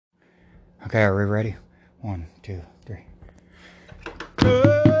Okay, are we ready? 1, 2, 3.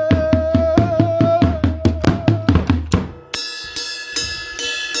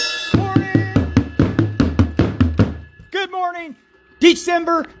 Good morning,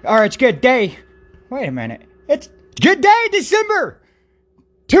 December. Or it's good day. Wait a minute. It's good day, December.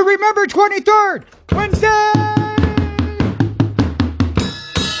 To remember 23rd, Wednesday.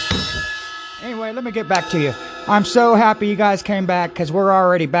 Anyway, let me get back to you. I'm so happy you guys came back because we're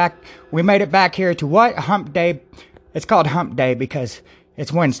already back. We made it back here to what? Hump Day. It's called Hump Day because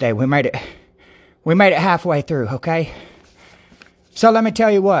it's Wednesday. We made it halfway through, okay? So let me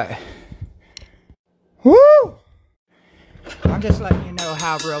tell you what. Woo! I'm just letting you know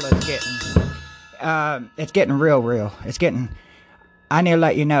how real it's getting. It's getting real. I need to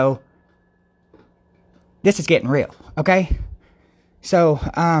let you know this is getting real, okay? So,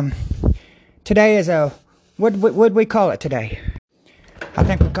 today is what we call it today? I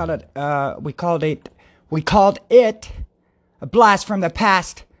think we called it a blast from the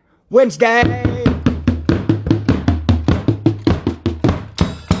past Wednesday.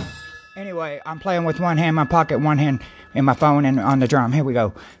 Anyway, I'm playing with one hand in my pocket, one hand in my phone and on the drum. Here we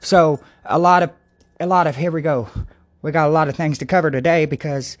go. So here we go. We got a lot of things to cover today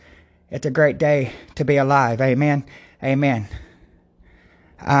because it's a great day to be alive. Amen.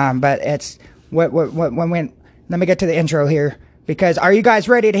 But it's let me get to the intro here because are you guys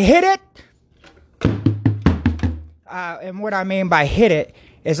ready to hit it? And what I mean by hit it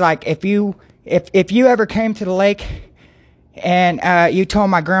is like if you ever came to the lake and you told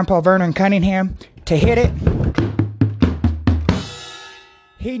my grandpa Vernon Cunningham to hit it,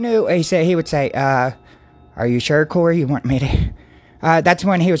 he would say, are you sure, Corey, you want me to? That's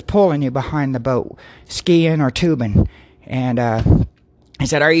when he was pulling you behind the boat, skiing or tubing, and he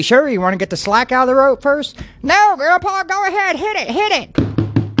said, are you sure you want to get the slack out of the rope first? No, Grandpa, go ahead, hit it.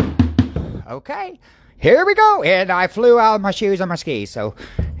 Okay, here we go. And I flew out of my shoes on my skis. So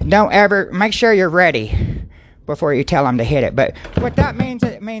don't ever, make sure you're ready before you tell him to hit it. But what that means,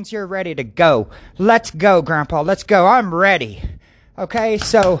 it means you're ready to go. Let's go, Grandpa, let's go. I'm ready. Okay,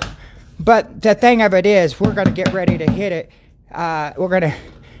 so, but the thing of it is, we're going to get ready to hit it. We're going to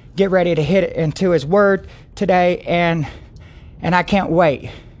get ready to hit it into his word today. And I can't wait,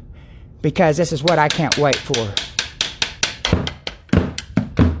 because this is what I can't wait for.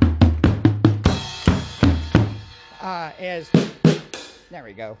 There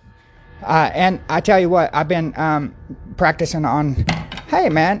we go. And I tell you what, I've been practicing on, hey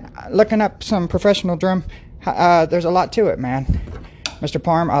man, looking up some professional drum. There's a lot to it, man. Mr.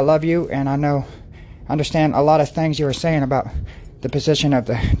 Parm, I love you, and understand a lot of things you were saying about the position of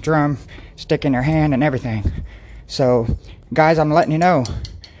the drum, stick in your hand and everything. So, guys, I'm letting you know,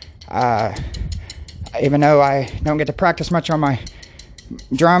 even though I don't get to practice much on my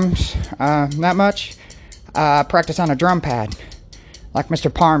drums, that much, I practice on a drum pad, like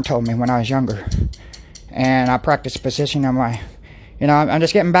Mr. Parm told me when I was younger. And I practice position on my, I'm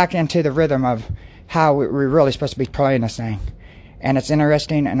just getting back into the rhythm of how we're really supposed to be playing this thing. And it's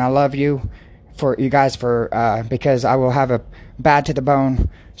interesting, and I love you guys because I will have a Bad to the Bone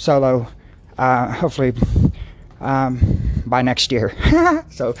solo, hopefully, by next year.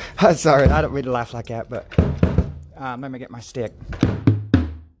 So sorry, I don't mean to laugh like that, but let me get my stick.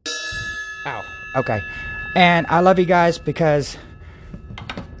 Ow. Okay. And I love you guys because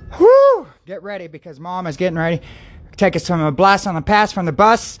get ready, because Mom is getting ready to take us from a blast on the past from the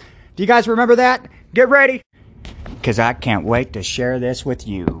bus. Do you guys remember that? Get ready, because I can't wait to share this with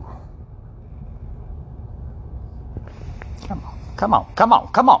you. Come on.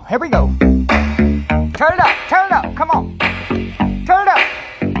 Here we go. Turn it up, come on. Turn it up.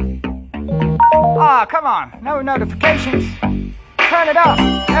 Ah, come on, no notifications. Turn it up,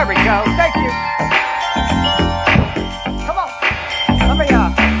 there we go, thank you. Come on, let me,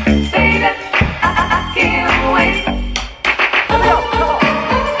 baby, I can't wait. Here we go, come on,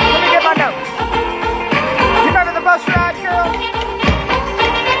 let me get my notes. You remember the bus ride, girl?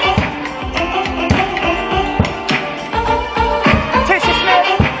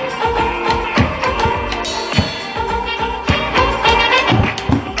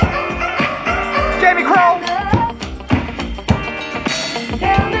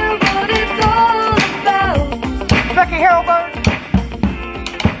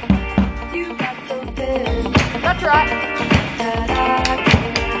 That's right.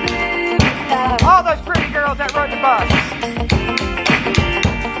 All those pretty girls that rode the bus.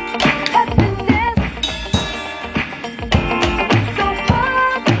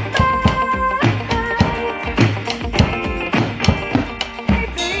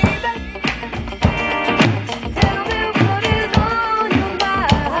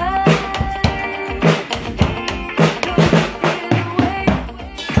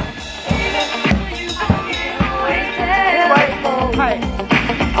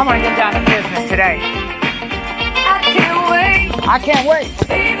 I can't wait.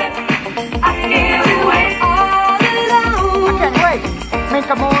 I can't wait all alone. I can't wait.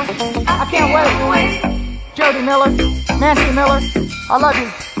 Minka Moore. I can't wait. Jody Miller. Nancy Miller. I love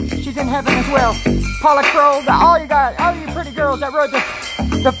you. She's in heaven as well. Paula Kroll. All you guys, all you pretty girls that rode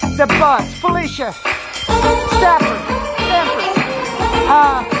the bus. Felicia. Stanford.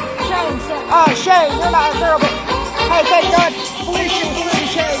 Shane, you're not a girl, but hey, thank God, Felicia was pretty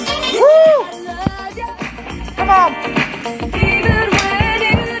Shane. Woo! Come on. Even when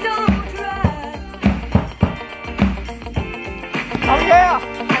you don't try. Oh yeah.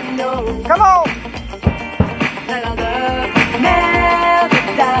 I know Come on. that our love never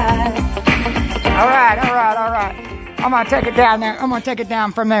dies. All right. I'm gonna take it down there. I'm gonna take it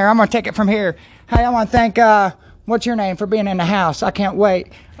down from there. I'm gonna take it from here. Hey, I want to thank what's your name for being in the house. I can't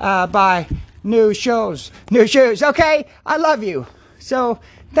wait. Buy new shoes. Okay, I love you. So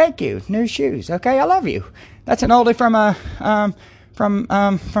thank you. New shoes. Okay, I love you. That's an oldie from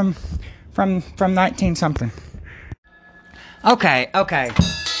 19 something. Okay.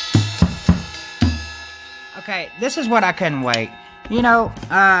 This is what I couldn't wait. You know,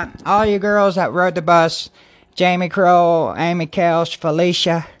 all you girls that rode the bus, Jamie Kroll, Amy Kelsch,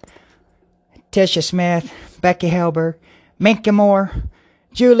 Felicia, Tisha Smith, Becky Helberg, Minka Moore,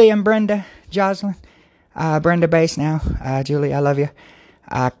 Julie and Brenda, Jocelyn, Brenda Bass now, Julie, I love you.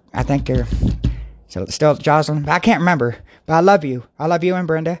 I think you're still Jocelyn, but I can't remember. But I love you and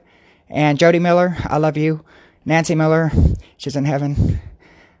Brenda, and Jody Miller, I love you. Nancy Miller, she's in heaven,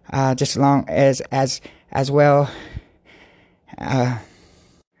 just as long as well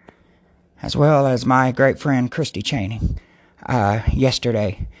as my great friend Christy Cheney.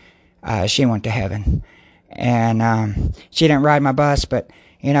 Yesterday, she went to heaven. And she didn't ride my bus, but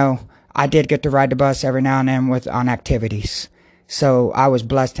you know, I did get to ride the bus every now and then on activities. So I was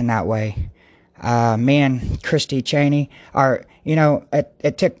blessed in that way. Me and Christy Cheney are, you know,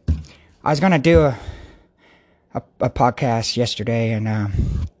 it took. I was gonna do a podcast yesterday, and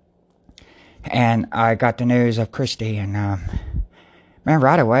I got the news of Christy, and man,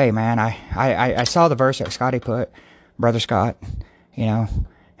 right away, man, I saw the verse that Scotty put, Brother Scott, you know,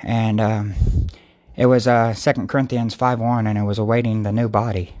 and it was 2 Corinthians 5:1, and it was awaiting the new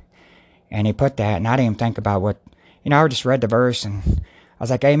body. And he put that, and I didn't even think about what, you know, I just read the verse, and I was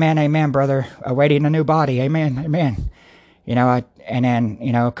like, amen, brother, awaiting a new body, amen. You know, and then,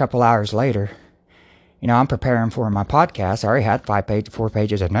 you know, a couple hours later, you know, I'm preparing for my podcast. I already had 4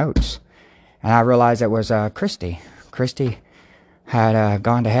 pages of notes. And I realized it was Christy. Christy had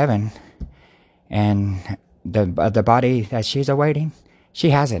gone to heaven, and the body that she's awaiting, she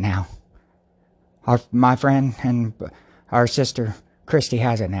has it now. My friend and our sister, Christy,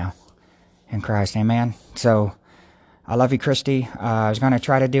 has it now in Christ. Amen. So I love you, Christy. I was going to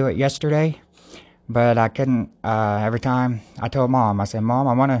try to do it yesterday, but I couldn't. Every time I told Mom, I said, Mom,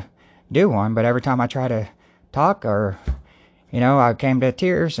 I want to do one, but every time I try to talk, or, you know, I came to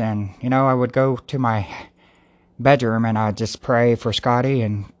tears, and, you know, I would go to my bedroom and I'd just pray for Scotty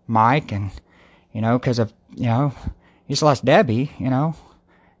and Mike, and, you know, because of, you know, he just lost Debbie, you know,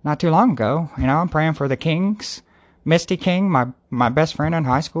 not too long ago. You know, I'm praying for the Kings. Misty King, my best friend in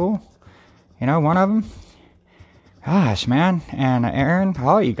high school. You know, one of them. Gosh, man. And Aaron,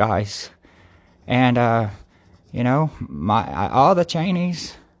 all you guys. And, you know, all the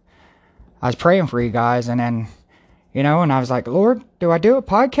Cheneys. I was praying for you guys, and then, you know, and I was like, Lord, do I do a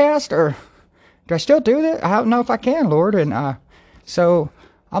podcast, or do I still do that? I don't know if I can, Lord. And so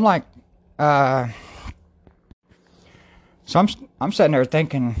I'm like, so I'm sitting there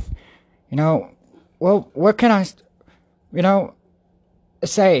thinking, you know, well, what can I, you know,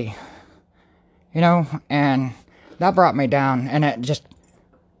 say, you know, and that brought me down, and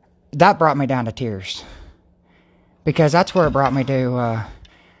that brought me down to tears, because that's where it brought me to,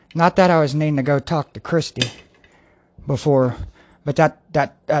 not that I was needing to go talk to Christy before, but that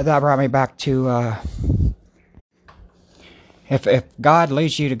brought me back to, if God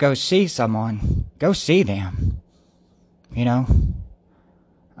leads you to go see someone, go see them. You know,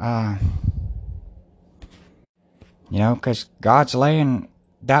 because God's laying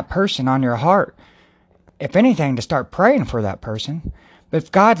that person on your heart. If anything, to start praying for that person. But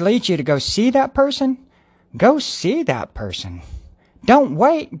if God leads you to go see that person, go see that person. Don't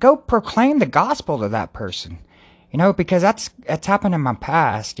wait. Go proclaim the gospel to that person. You know, because that's happened in my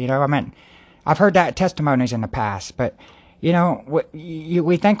past. You know, I mean, I've heard that testimonies in the past. But, you know,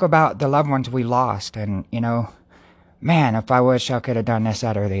 we think about the loved ones we lost, and, you know, man, if I wish I could have done this,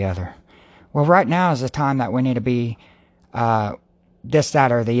 that, or the other. Well, right now is the time that we need to be this,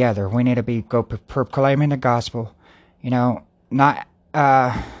 that, or the other. We need to be proclaiming the gospel. You know, not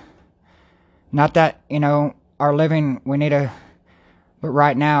that, you know, our living, we need to But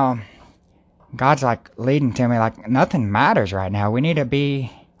right now, God's like leading to me like nothing matters right now. We need to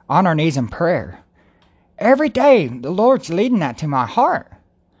be on our knees in prayer. Every day, the Lord's leading that to my heart.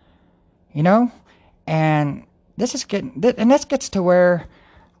 You know? And this gets to where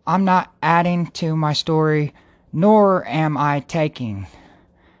I'm not adding to my story, nor am I taking.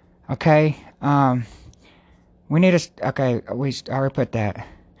 Okay? We need to, okay, we already put that.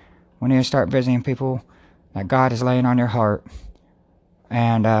 We need to start visiting people that God is laying on your heart.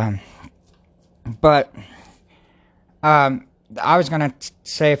 And, but, I was going to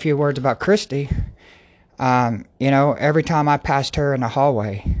say a few words about Christy. You know, every time I passed her in the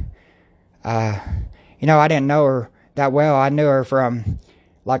hallway, you know, I didn't know her that well. I knew her from,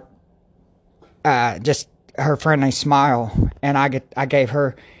 like, just her friendly smile. And I gave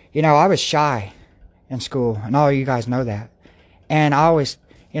her, you know, I was shy in school, and all you guys know that. And I always,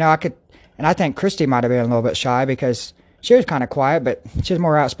 you know, and I think Christy might have been a little bit shy because she was kind of quiet, but she was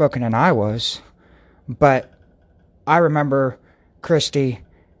more outspoken than I was. But I remember Christy's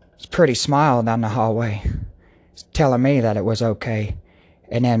pretty smile down the hallway telling me that it was okay.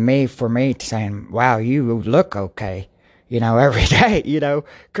 And then for me saying, wow, you look okay, you know, every day, you know,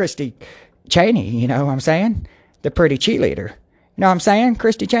 Christy Cheney, you know what I'm saying? The pretty cheerleader. You know what I'm saying?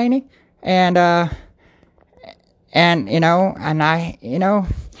 Christy Cheney. And, you know, and you know,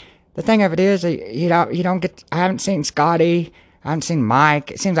 the thing of it is, you don't get, I haven't seen Scotty, I haven't seen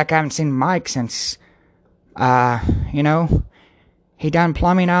Mike. It seems like I haven't seen Mike since, you know, he done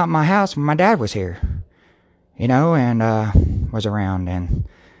plumbing out my house when my dad was here, you know, and, was around. And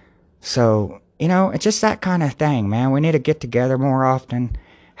so, you know, it's just that kind of thing, man. We need to get together more often,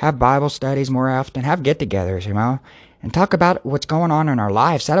 have Bible studies more often, have get-togethers, you know, and talk about what's going on in our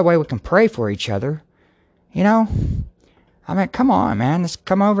lives. That way we can pray for each other, you know. I mean, come on, man. Let's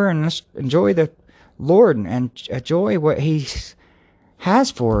come over and let's enjoy the Lord and enjoy what He has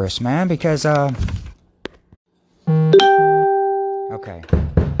for us, man. Because, okay.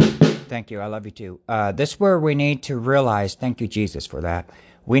 Thank you. I love you too. This is where we need to realize, thank you, Jesus, for that.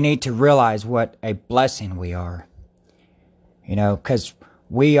 We need to realize what a blessing we are. You know, because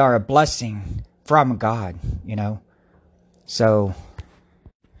we are a blessing from God, you know. So,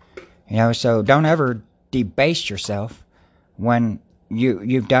 you know, so don't ever debase yourself when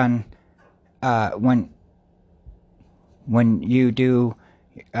you've done, when you do,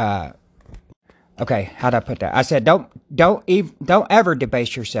 okay, how'd I put that? I said, don't ever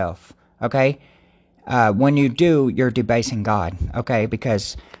debase yourself, okay? When you do, you're debasing God, okay?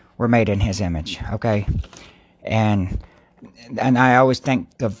 Because we're made in His image, okay? And I always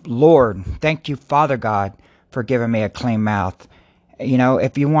thank the Lord. Thank you, Father God, for giving me a clean mouth. You know,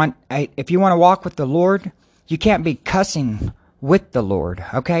 if you want to walk with the Lord, you can't be cussing with the Lord,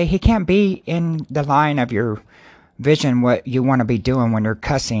 okay? He can't be in the line of your vision what you want to be doing when you're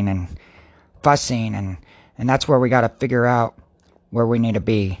cussing and fussing, and that's where we got to figure out where we need to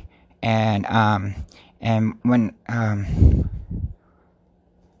be. And when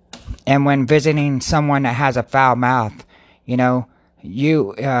visiting someone that has a foul mouth, you know,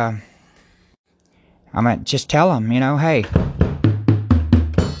 I'm gonna just tell them, you know, hey,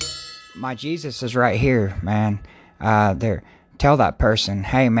 my Jesus is right here, man. There, tell that person,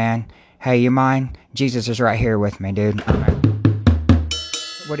 hey, man, hey, you mind? Jesus is right here with me, dude.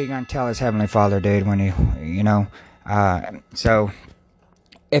 What are you gonna tell His Heavenly Father, dude, when you know? So,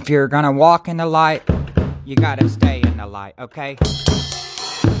 if you're gonna walk in the light, you gotta stay in the light, okay?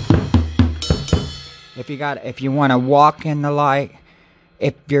 If you want to walk in the light,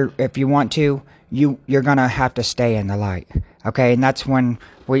 if you want to, you're gonna have to stay in the light, okay? And that's when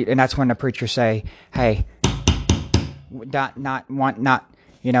the preachers say, hey,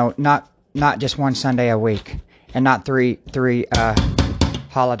 not just one Sunday a week, and not three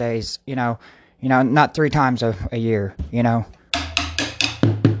holidays, you know, not 3 times a year, you know.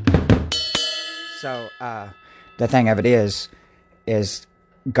 So the thing of it is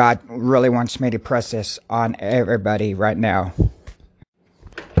God really wants me to press this on everybody right now.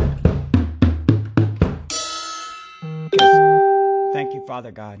 Thank you,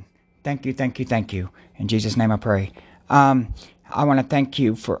 Father God. Thank you. In Jesus' name I pray. I want to thank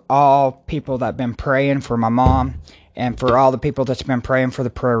you for all people that have been praying for my mom, and for all the people that's been praying for the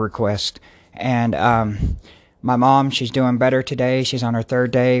prayer request. And my mom, she's doing better today. She's on her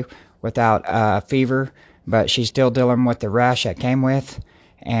 3rd day without fever, but she's still dealing with the rash that came with.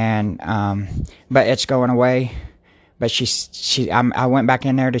 And but it's going away. But I went back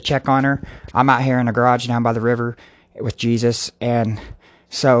in there to check on her. I'm out here in the garage down by the river with Jesus, and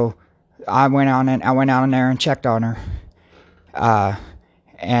so I went out in there and checked on her.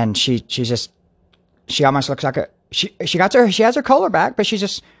 And she almost looks like she has her color back, but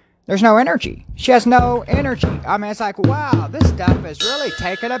there's no energy. She has no energy. I mean, it's like, wow, this stuff is really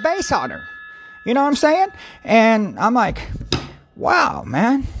taking a base on her. You know what I'm saying? And I'm like, wow,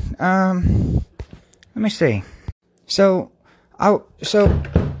 man. Let me see. So I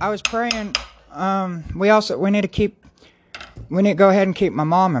was praying. We need to go ahead and keep my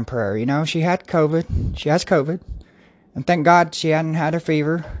mom in prayer. You know, she had COVID. She has COVID. And thank God she hadn't had a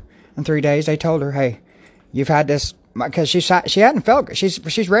fever in 3 days. They told her, hey, you've had this, because she hadn't felt good.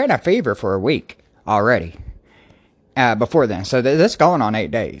 She's ran a fever for a week already. Before then. So this going on 8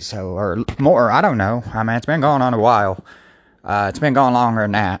 days. So, or more, I don't know. I mean, it's been going on a while. It's been going longer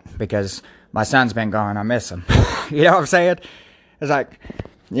than that, because my son's been gone. I miss him. You know what I'm saying? It's like,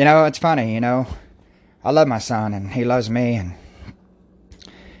 you know, it's funny, you know. I love my son, and he loves me,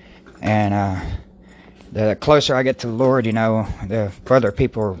 and the closer I get to the Lord, you know, the further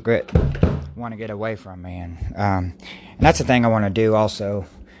people want to get away from me, and that's the thing I want to do also.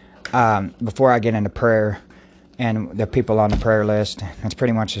 Before I get into prayer, and the people on the prayer list, it's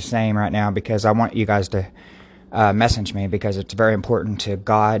pretty much the same right now, because I want you guys to message me, because it's very important to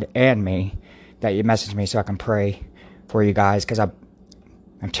God and me that you message me so I can pray for you guys, because I'm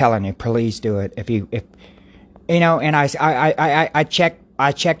telling you, please do it. If you know, and I check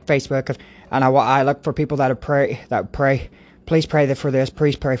Facebook, and I look for people that pray. Please pray for this.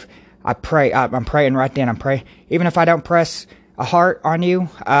 Please pray. I'm praying right then. I'm praying. Even if I don't press a heart on you,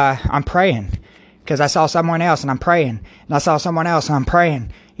 I'm praying, because I saw someone else and I'm praying, and I saw someone else and I'm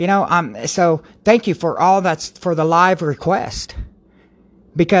praying. You know, so thank you for all for the live request,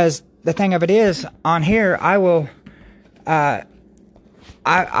 because the thing of it is, on here I will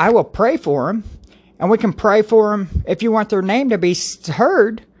pray for them, and we can pray for them if you want their name to be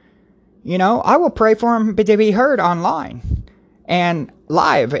heard. You know, I will pray for them to be heard online and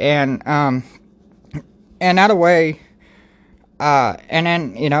live, and that way, and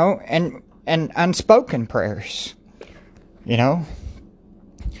then, you know, and unspoken prayers. You know,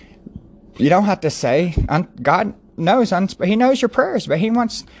 you don't have to say. God knows. He knows your prayers, but He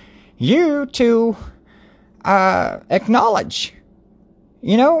wants you to acknowledge.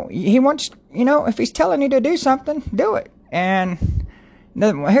 You know, He wants, you know, if He's telling you to do something, do it. And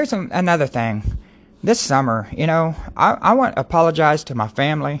here's another thing. This summer, you know, I want to apologize to my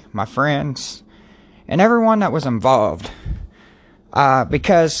family, my friends, and everyone that was involved,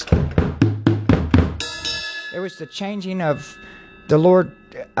 because it was the changing of the Lord.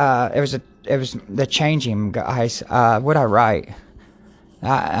 It was the changing, guys. What I write.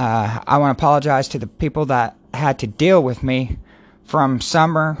 I want to apologize to the people that had to deal with me from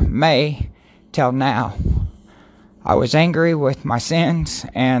summer, May, till now. I was angry with my sins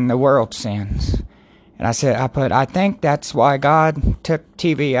and the world's sins. And I think that's why God took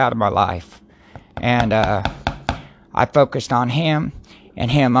TV out of my life. And I focused on Him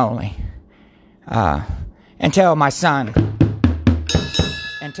and Him only. Until my son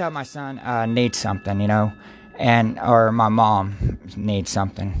needs something, you know, or my mom needs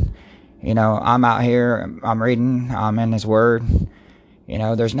something. You know, I'm out here, I'm reading, I'm in His Word. You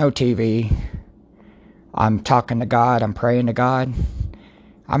know, there's no TV. I'm talking to God, I'm praying to God.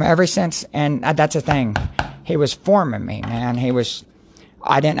 Ever since, and that's the thing, He was forming me, man.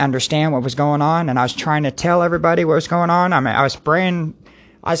 I didn't understand what was going on, and I was trying to tell everybody what was going on. I mean, I was spraying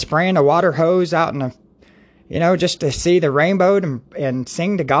the water hose out in the, you know, just to see the rainbow and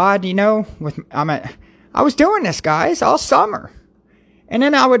sing to God, you know. I was doing this, guys, all summer. And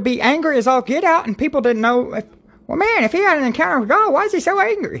then I would be angry as all get out, and people didn't know, well, man, if he had an encounter with God, why is he so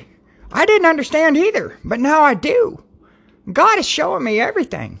angry? I didn't understand either, but now I do. God is showing me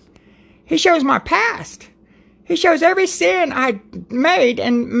everything. He shows my past. He shows every sin I made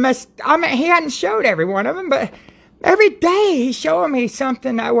and He hadn't showed every one of them, but every day He's showing me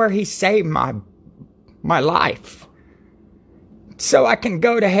something where He saved my life, so I can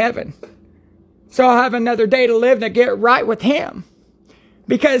go to heaven. So I'll have another day to live to get right with Him.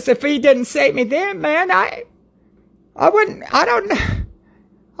 Because if He didn't save me then, man, I don't know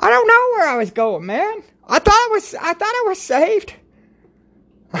where I was going, man. I thought I was saved.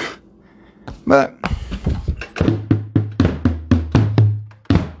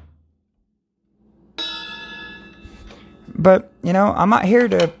 But, you know, I'm not here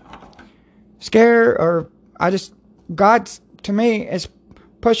to scare, or God, to me, is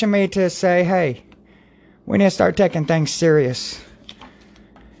pushing me to say, hey, we need to start taking things serious.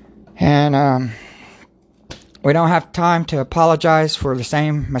 And, we don't have time to apologize for the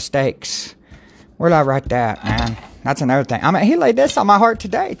same mistakes. Where did I write that, man? That's another thing. He laid this on my heart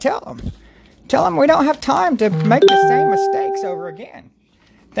today. Tell him we don't have time to make the same mistakes over again.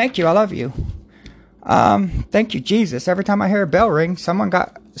 Thank you. I love you. Thank you, Jesus. Every time I hear a bell ring, someone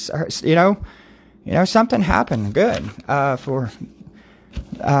got, something happened good,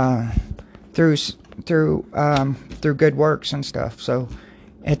 through through good works and stuff. So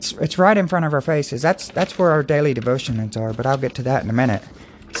it's right in front of our faces. That's where our daily devotions are. But I'll get to that in a minute.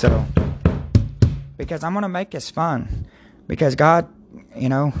 So because I'm gonna make this fun, because God, He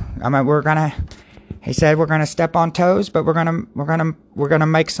said we're gonna step on toes, but we're gonna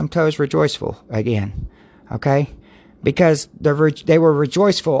make some toes rejoiceful again, okay? Because they were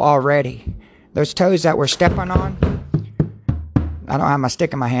rejoiceful already. Those toes that we're stepping on, I don't have my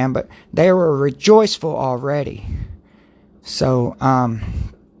stick in my hand, but they were rejoiceful already. So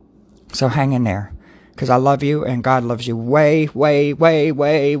so hang in there, because I love you and God loves you way, way, way,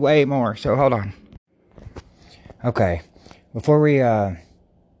 way, way more. So hold on. Okay, before we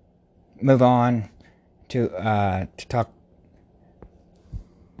move on to talk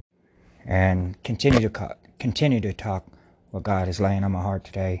and continue to talk what God is laying on my heart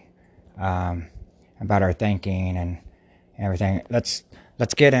today, about our thinking and everything. Let's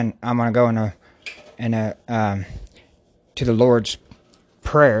get in. I'm gonna go to the Lord's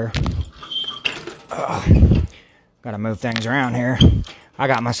Prayer. Gotta move things around here. I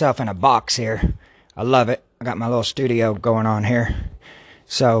got myself in a box here. I love it. I got my little studio going on here.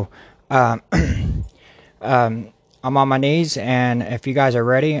 So I'm on my knees, and if you guys are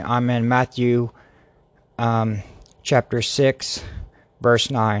ready, I'm in Matthew chapter 6, verse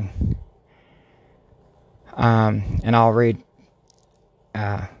 9. And I'll read,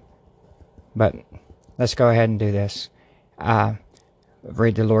 but let's go ahead and do this.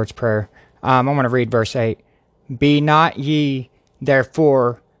 Read the Lord's Prayer. I'm going to read verse 8. Be not ye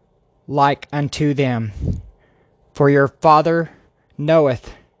therefore like unto them, for your Father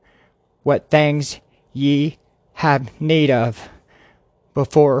knoweth what things ye have need of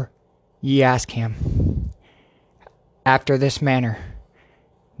before ye ask him. After this manner,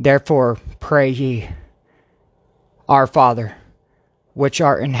 therefore pray ye, Our Father, which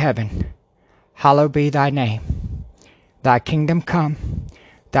art in heaven, hallowed be thy name. Thy kingdom come,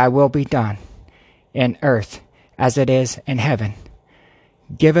 thy will be done, in earth as it is in heaven.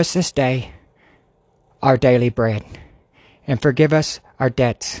 Give us this day our daily bread, and forgive us our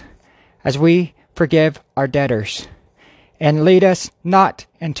debts, as we forgive our debtors. And lead us not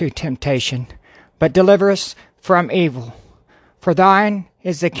into temptation, but deliver us from evil. For thine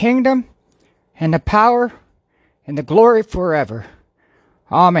is the kingdom, and the power, and the glory forever.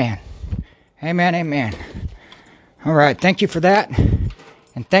 Amen. Amen, amen. All right, thank you for that,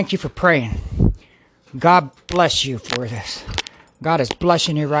 and thank you for praying. God bless you for this. God is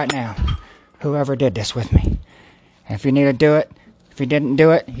blessing you right now, whoever did this with me. And if you need to do it, if you didn't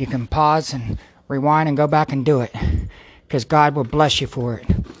do it, you can pause and rewind and go back and do it, because God will bless you for it.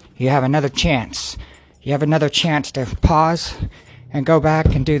 You have another chance. You have another chance to pause and go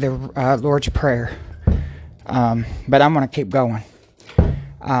back and do the Lord's Prayer. But I'm going to keep going,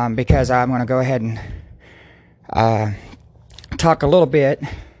 because I'm going to go ahead and talk a little bit,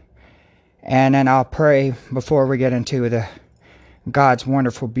 and then I'll pray before we get into the God's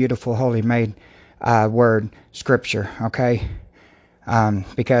wonderful, beautiful, holy made word, Scripture, okay?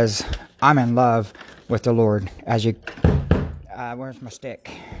 Because I'm in love with the Lord. As you, where's my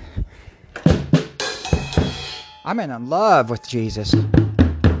stick? I'm in love with Jesus,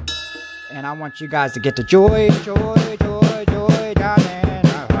 and I want you guys to get the joy, joy, joy, joy down in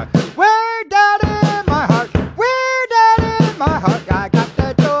my heart. Way down in my heart, way down in my heart. I got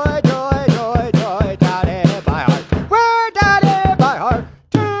the joy, joy, joy, joy down in my heart. Way down in my heart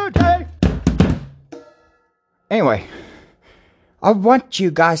today. Anyway, I want you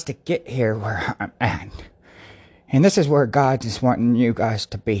guys to get here where I'm at. And this is where God is wanting you guys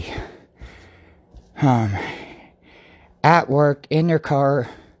to be. At work, in your car,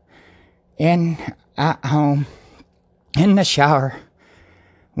 at home, in the shower,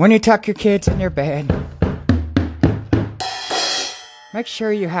 when you tuck your kids in your bed. Make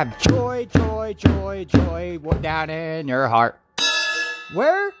sure you have joy, joy, joy, joy down in your heart.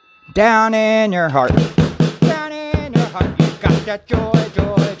 Where? Down in your heart. Down in your heart. You got that joy,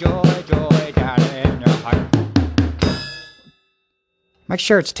 joy, joy, joy down in your heart. Make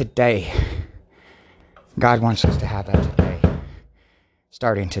sure it's today. God wants us to have that today.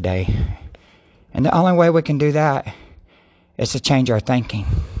 Starting today. And the only way we can do that is to change our thinking.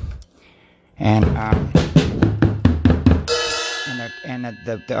 And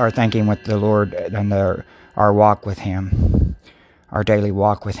our thinking with the Lord, and our walk with Him, our daily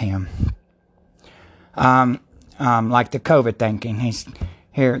walk with Him. Like the COVID thinking,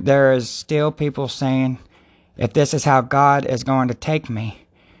 there is still people saying, if this is how God is going to take me,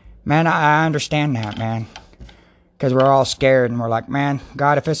 Man, I understand that, man. Because we're all scared and we're like, man,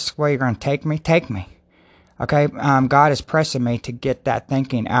 God, if this is where you're going to take me, take me. Okay? God is pressing me to get that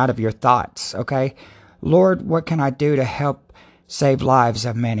thinking out of your thoughts. Okay? Lord, what can I do to help save lives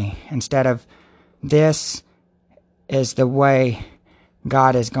of many? Instead of this is the way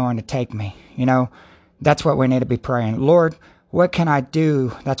God is going to take me. You know, that's what we need to be praying. Lord, what can I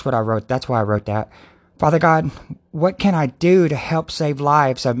do? That's what I wrote. That's why I wrote that. Father God, what can I do to help save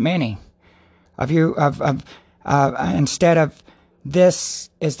lives of many? Instead of this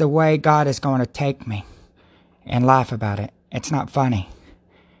is the way God is going to take me, and laugh about it. It's not funny.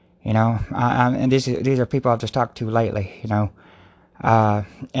 You know, and these are people I've just talked to lately, you know.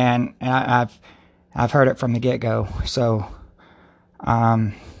 And I've heard it from the get-go. So,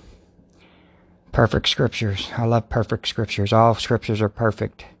 perfect scriptures. I love perfect scriptures. All scriptures are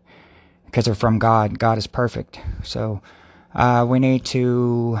perfect because they're from God. God is perfect. So, we need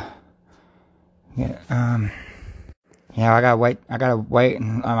to, I gotta wait.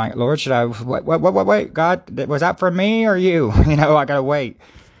 And I'm like, Lord, should I wait? God, was that for me or you? You know, I gotta wait.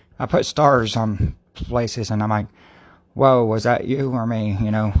 I put stars on places and I'm like, whoa, was that you or me?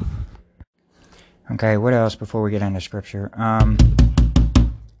 You know. Okay, what else before we get into scripture?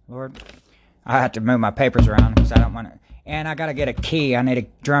 Lord, I have to move my papers around because I don't want to. And I gotta get a key. I need a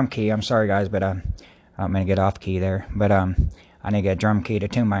drum key. I'm sorry, guys, but I don't mean to get off key there. But I need to get a drum key to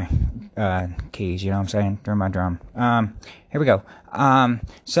tune my keys. You know what I'm saying? Tune my drum. Here we go.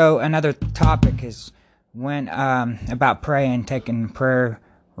 So another topic is when about praying, taking prayer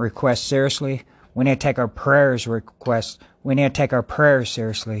requests seriously. We need to take our prayers requests. We need to take our prayers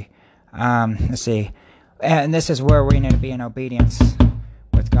seriously. Let's see. And this is where we need to be in obedience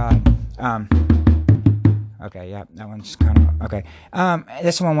with God. Okay, yeah, that one's kind of, okay.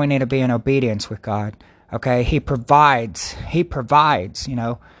 This one we need to be in obedience with God. Okay, He provides, you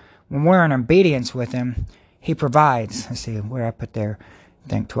know. When we're in obedience with Him, He provides. Let's see, where I put there,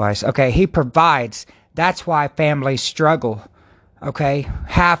 think twice. Okay, He provides. That's why families struggle. Okay,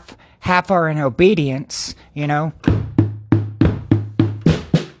 half are in obedience, you know.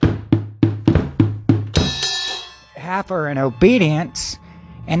 Half are in obedience,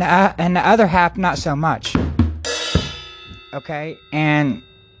 and the other half not so much. Okay, and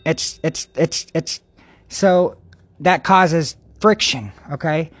it's so that causes friction.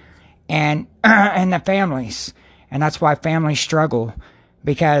 Okay, and in the families, and that's why families struggle,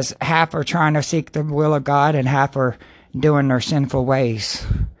 because half are trying to seek the will of God and half are doing their sinful ways,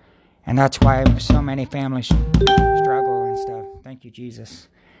 and that's why so many families struggle and stuff. Thank you, Jesus.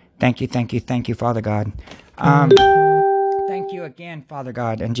 Thank you, Father God. Thank you again, Father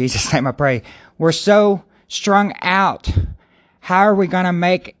God. In Jesus' name I pray. We're so strung out. How are we going to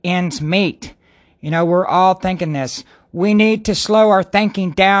make ends meet? You know, we're all thinking this. We need to slow our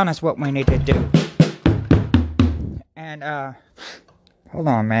thinking down is what we need to do. And, hold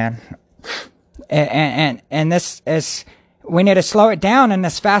on, man. And this is, we need to slow it down in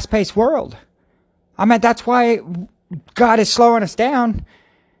this fast-paced world. I mean, that's why God is slowing us down.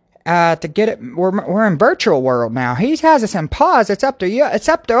 To get it, we're in virtual world now. He has us in pause. It's up to you. It's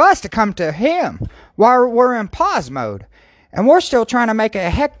up to us to come to Him while we're in pause mode, and we're still trying to make a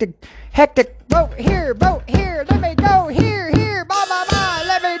hectic. Vote here. Let me go here. Blah blah blah.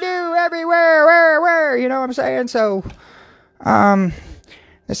 Let me do everywhere. Where. You know what I'm saying? So, the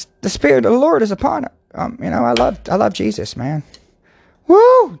Spirit of the Lord is upon it. You know, I love Jesus, man.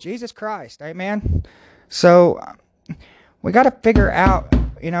 Woo, Jesus Christ, amen. So, we got to figure out.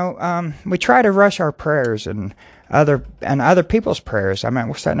 You know, we try to rush our prayers and other people's prayers. I mean,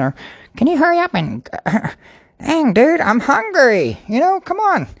 we're sitting there, can you hurry up and, dang, dude, I'm hungry. You know, come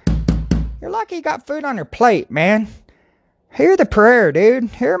on. You're lucky you got food on your plate, man. Hear the prayer, dude.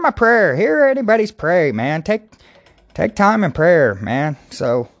 Hear my prayer. Hear anybody's prayer, man. Take time in prayer, man.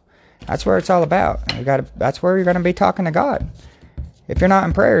 So that's where it's all about. That's where you're going to be talking to God. If you're not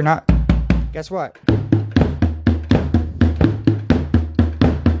in prayer, guess what?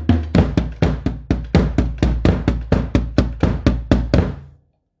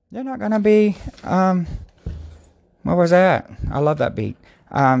 You're not gonna be, what was that? I love that beat.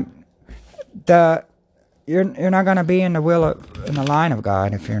 You're not gonna be in the line of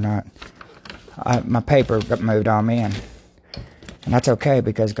God if you're not. My paper got moved on me, and that's okay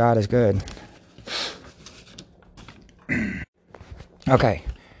because God is good. Okay,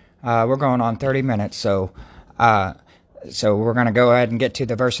 we're going on 30 minutes, so we're gonna go ahead and get to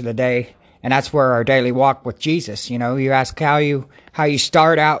the verse of the day. And that's where our daily walk with Jesus, you know, you ask how you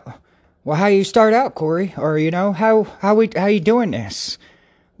start out. Well, how you start out, Corey? Or, you know, how you doing this?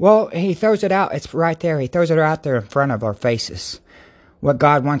 Well, He throws it out. It's right there. He throws it out there in front of our faces. what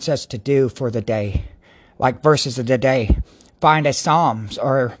God wants us to do for the day, like verses of the day. Find a Psalms,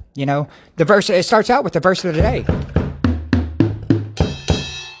 or the verse. It starts out with the verse of the day.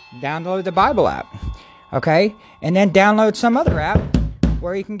 Download the Bible app, okay, and then download some other app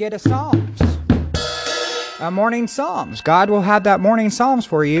where you can get a Psalms, a morning Psalms. God will have that morning Psalms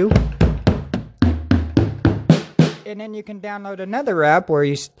for you. And then you can download another app where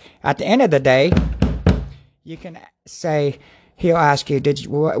you, at the end of the day, you can say, he'll ask you,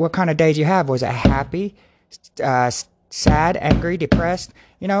 what kind of day did you have? Was it happy, sad, angry, depressed?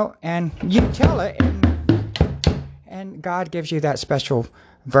 And you tell it, and God gives you that special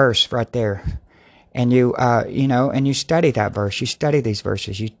verse right there. And and you study that verse. You study these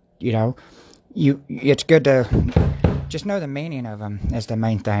verses. It's good to just know the meaning of them is the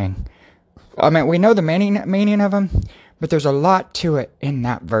main thing. I mean, we know the meaning of them, but there's a lot to it in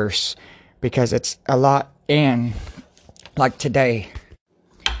that verse, because it's a lot in, like today,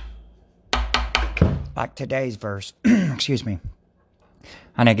 like today's verse. Excuse me.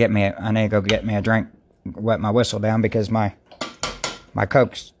 I need to go get me a drink, wet my whistle down, because my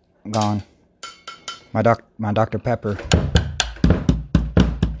Coke's gone. My Dr. Pepper.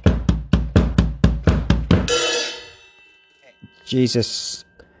 Jesus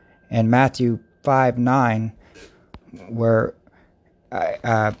in Matthew 5:9, where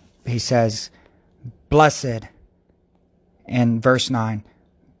he says, blessed, in verse 9,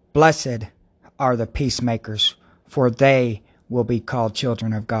 blessed are the peacemakers, for they will be called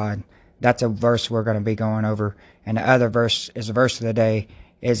children of God. That's a verse we're going to be going over. And the other verse is the verse of the day,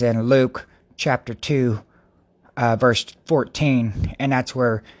 is in Luke chapter 2, verse 14. And that's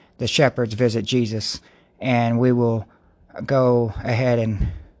where the shepherds visit Jesus. And we will go ahead and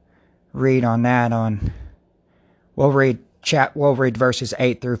read on that. We'll read verses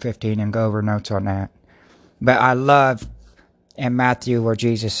 8 through 15 and go over notes on that. But I love in Matthew where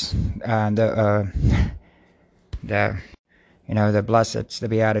Jesus, the blesseds, the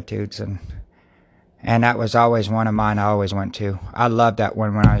Beatitudes, and that was always one of mine I always went to. I loved that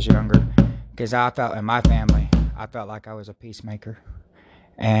one when I was younger, because I felt in my family, I felt like I was a peacemaker.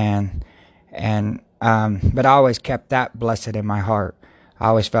 But I always kept that blessed in my heart. I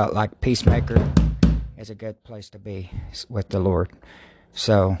always felt like peacemaker is a good place to be with the Lord.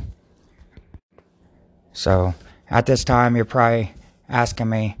 So at this time, you're probably asking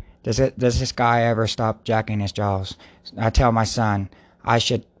me, does this guy ever stop jacking his jaws? I tell my son,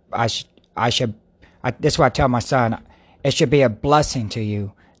 this is what I tell my son, it should be a blessing to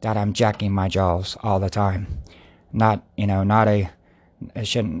you that I'm jacking my jaws all the time. It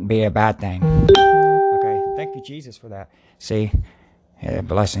shouldn't be a bad thing. Okay, thank you, Jesus, for that. See, a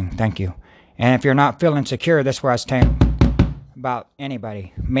blessing, thank you. And if you're not feeling secure, this is where I was saying about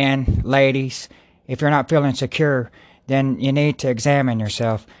anybody, men, ladies, if you're not feeling secure, then you need to examine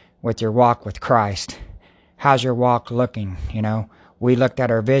yourself with your walk with Christ. How's your walk looking? We looked at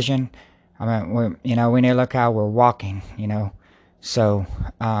our vision. I mean, we need to look how we're walking, So,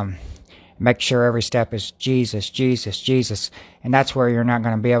 make sure every step is Jesus, Jesus, Jesus. And that's where you're not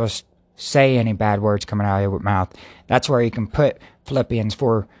going to be able to say any bad words coming out of your mouth. That's where you can put Philippians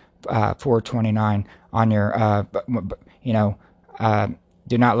 4:29 on your,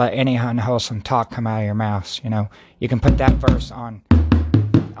 do not let any unwholesome talk come out of your mouth. You can put that verse on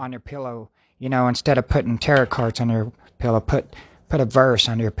your pillow. Instead of putting tarot cards on your pillow, put a verse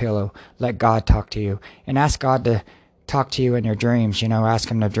on your pillow. Let God talk to you, and ask God to talk to you in your dreams. Ask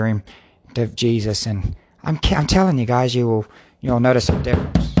Him to dream to Jesus, and I'm telling you guys, you'll notice a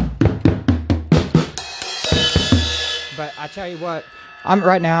difference. But I tell you what,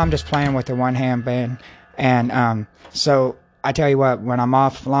 right now I'm just playing with the one-hand band, and so I tell you what, when I'm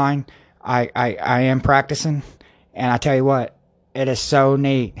offline, I am practicing, and I tell you what, it is so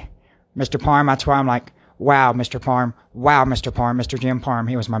neat. Mr. Parm, that's why I'm like, wow, Mr. Parm, Mr. Jim Parm,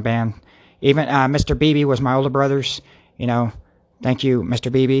 he was my band. Even Mr. Beebe was my older brother's, thank you,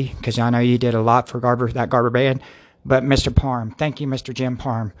 Mr. Beebe, because I know you did a lot for that Garber band. But Mr. Parm, thank you, Mr. Jim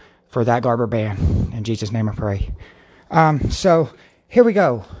Parm, for that Garber band. In Jesus' name I pray. So here we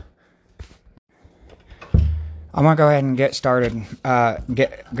go. I'm going to go ahead and get started,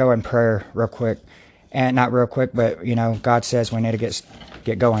 go in prayer real quick. And not real quick, but, God says we need to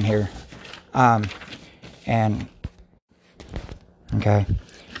get going here. Okay.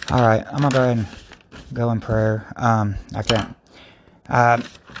 All right, I'm going to go ahead and go in prayer. Okay.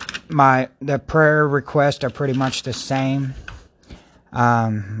 The prayer requests are pretty much the same.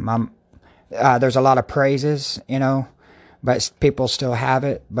 There's a lot of praises, but people still have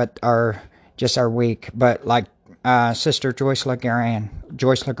it, but are weak. But like Sister Joyce LeGrand,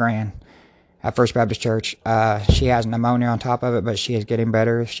 at First Baptist Church. She has pneumonia on top of it, but she is getting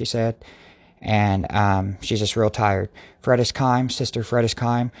better, she said. And she's just real tired. Fredis Kime, Sister Fredis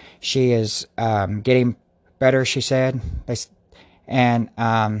Kime, she is getting better, she said. And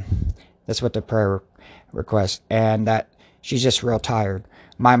that's what the prayer request. And that she's just real tired.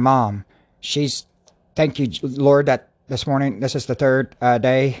 My mom, thank you, Lord, that this morning, this is the third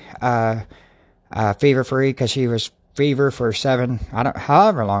day fever free, because she was fever for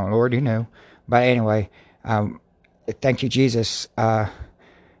however long, Lord, you knew. But anyway, thank you, Jesus, that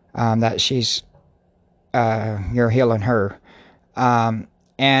you're healing her.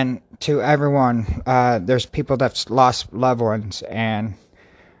 And to everyone, there's people that's lost loved ones, and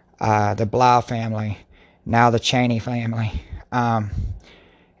the Blau family, now the Cheney family.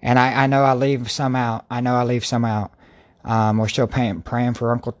 And I know I leave some out. We're still praying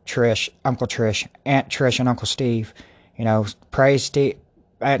for Uncle Trish, Aunt Trish, and Uncle Steve. Praise Steve.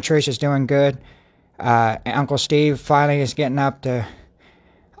 Aunt Trish is doing good. Uncle Steve finally is getting up to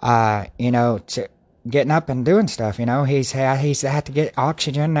getting up and doing stuff. He's had to get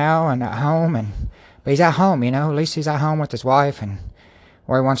oxygen now and at home, but he's at home. At least he's at home with his wife and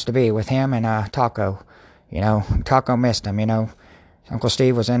where he wants to be with him and Taco. Taco missed him. Uncle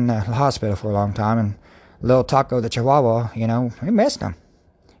Steve was in the hospital for a long time, and little Taco, the Chihuahua, he missed him.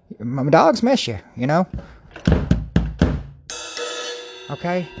 My dogs miss you,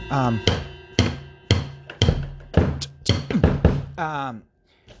 Okay.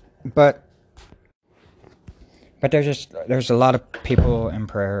 But there's a lot of people in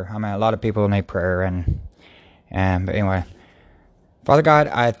prayer. A lot of people need prayer, but anyway, Father God,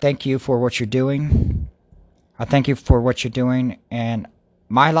 I thank you for what you're doing. I thank you for what you're doing in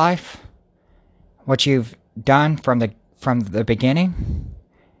my life, what you've done from the beginning,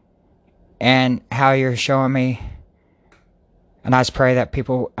 and how you're showing me. And I just pray that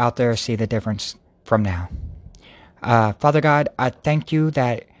people out there see the difference from now. Father God, I thank you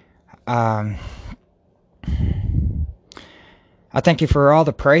that I thank you for all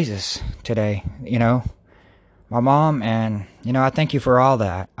the praises today. My mom, and I thank you for all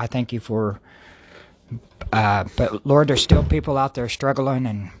that. I thank you for. But Lord, there's still people out there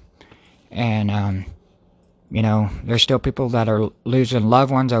struggling, and there's still people that are losing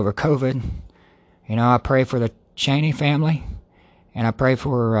loved ones over COVID. I pray for the Cheney family, and I pray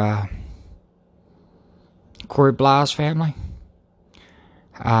for Corey Blau's family,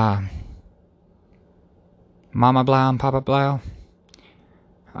 Mama Blau and Papa Blau.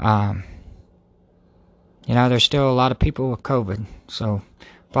 There's still a lot of people with COVID. So,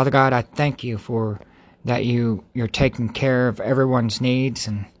 Father God, I thank you for that you're taking care of everyone's needs,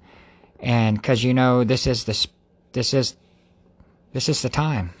 and because this is the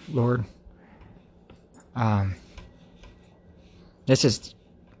time, Lord. This is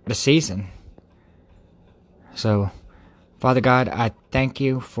the season. So, Father God, I thank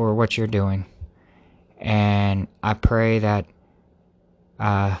you for what you're doing, and I pray that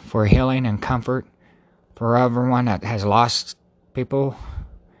for healing and comfort for everyone that has lost people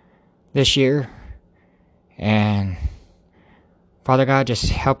this year. And Father God, just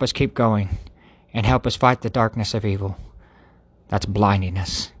help us keep going and help us fight the darkness of evil that's blinding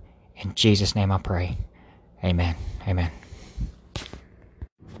us. In Jesus' name I pray. Amen. Amen.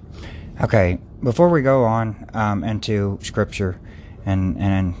 Okay, before we go on into scripture,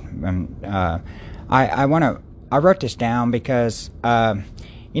 I wrote this down because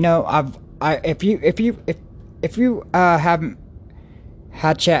if you haven't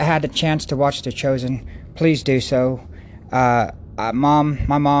had a chance to watch The Chosen, please do so. My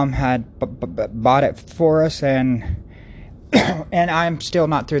mom had bought it for us, and and I'm still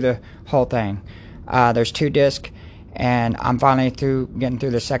not through the whole thing. There's 2 discs, and I'm finally getting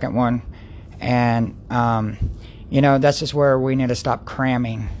through the second one. And this is where we need to stop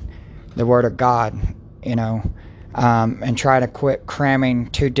cramming the Word of God, and try to quit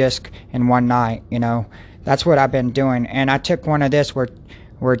cramming 2 discs in one night. That's what I've been doing. And I took one of this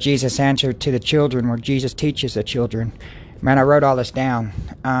where Jesus answered to the children, where Jesus teaches the children. Man, I wrote all this down,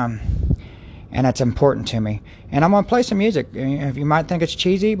 and it's important to me. And I'm gonna play some music. You might think it's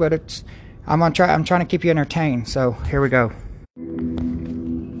cheesy, but I'm trying to keep you entertained. So here we go.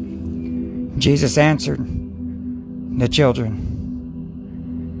 Jesus answered the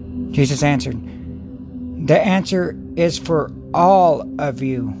children. Jesus answered, "The answer is for all of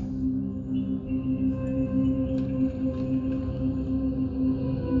you.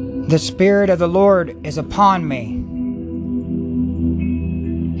 The Spirit of the Lord is upon me.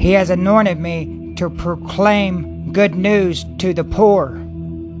 He has anointed me to proclaim good news to the poor.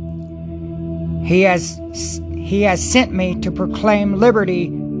 He has sent me to proclaim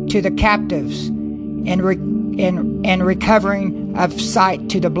liberty to the captives, and recovering of sight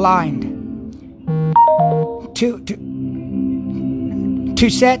to the blind, to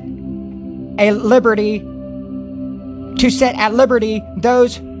set at liberty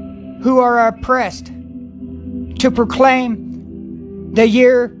those who are oppressed, to proclaim the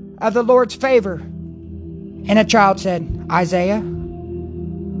year of the Lord's favor. And a child said, Isaiah.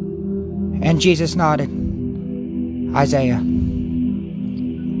 And Jesus nodded, Isaiah.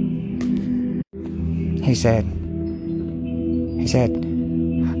 He said,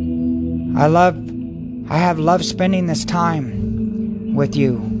 I have loved spending this time with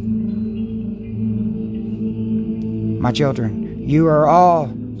you. My children, you are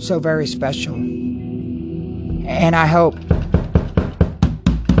all so very special. And I hope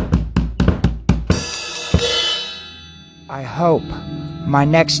my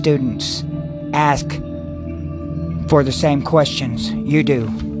next students ask for the same questions you do.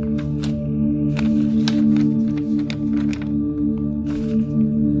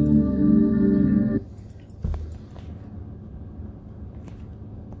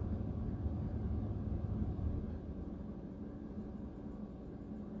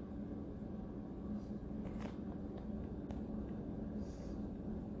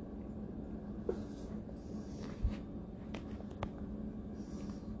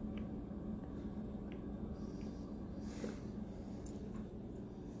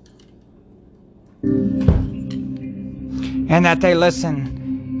 And that they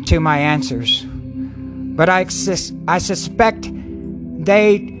listen to my answers. But I suspect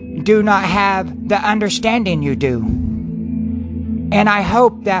they do not have the understanding you do. And I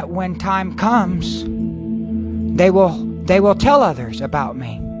hope that when time comes, they will tell others about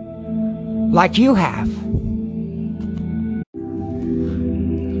me, like you have.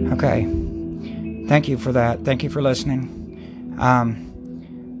 Okay. Thank you for that. Thank you for listening.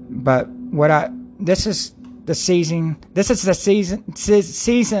 But this is the season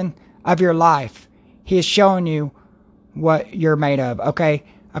of your life. He is showing you what you're made of. Okay,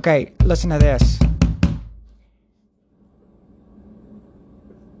 listen to this.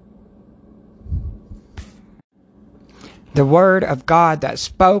 The word of God that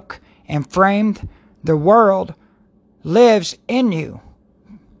spoke and framed the world lives in you.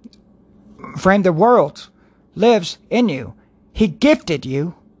 Framed the world lives in you. He gifted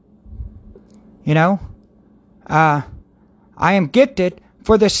you. You know? I am gifted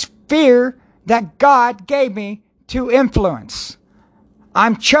for the sphere that God gave me to influence.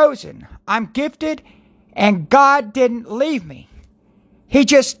 I'm chosen. I'm gifted, and God didn't leave me. He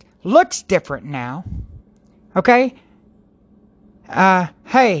just looks different now. Okay?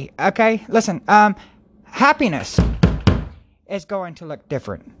 Hey, okay, listen, happiness is going to look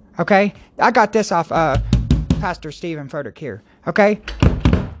different. Okay? I got this off Pastor Stephen Furtick here. Okay?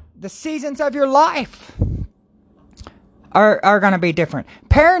 The seasons of your life are going to be different.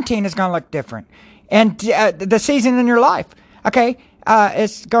 Parenting is going to look different. And the season in your life, okay,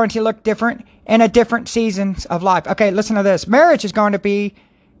 is going to look different in a different seasons of life. Okay, listen to this. Marriage is going to be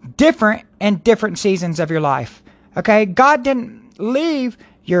different in different seasons of your life. Okay? God didn't leave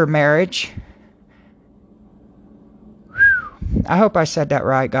your marriage. I hope I said that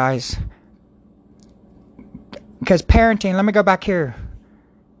right, guys. Because parenting, let me go back here.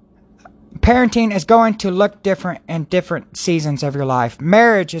 Parenting is going to look different in different seasons of your life.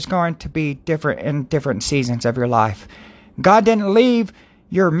 Marriage is going to be different in different seasons of your life. God didn't leave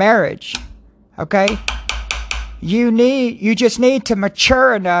your marriage. Okay? You just need to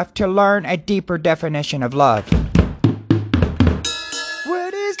mature enough to learn a deeper definition of love.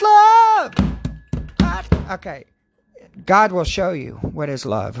 What is love? Okay. God will show you what is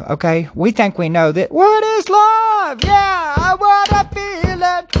love, okay? We think we know that. What is love? Yeah, I want to feel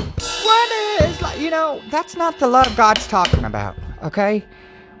it. What is love? You know, that's not the love God's talking about, okay?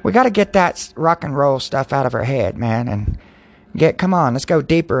 We got to get that rock and roll stuff out of our head, man, and come on, let's go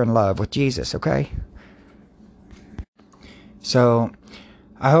deeper in love with Jesus, okay? So,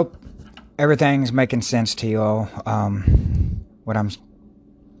 I hope everything's making sense to you all, what I'm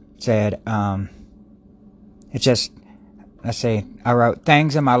said. It's just, let's see, I wrote,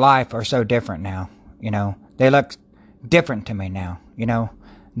 things in my life are so different now, you know. They look different to me now, you know.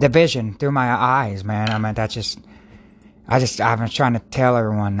 The vision through my eyes, man. I mean, that's just, I've been trying to tell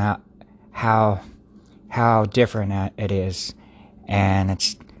everyone now how different it is. And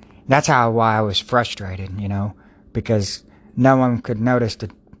that's why I was frustrated, you know, because no one could notice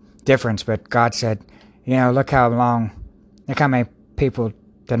the difference. But God said, you know, look how many people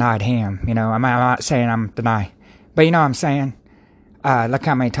denied him, you know. I'm not saying I'm denying, but you know what I'm saying? Look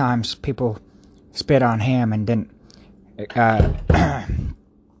how many times people spit on him and didn't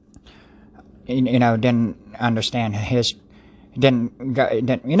didn't understand didn't,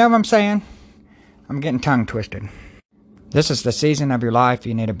 you know what I'm saying? I'm getting tongue twisted. This is the season of your life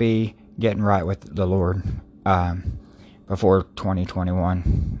you need to be getting right with the Lord before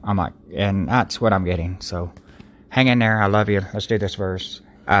 2021. And that's what I'm getting. So hang in there. I love you. Let's do this verse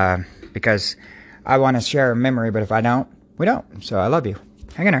because I want to share a memory, but if I don't, we don't. So I love you.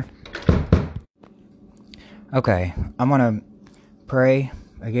 Hang in there. Okay, I'm going to pray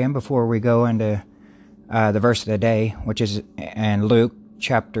again before we go into the verse of the day, which is in Luke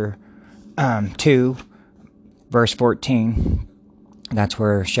chapter 2, verse 14. That's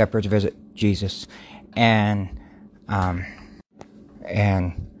where shepherds visit Jesus. And what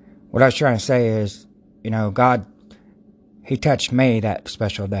I was trying to say is, God, He touched me that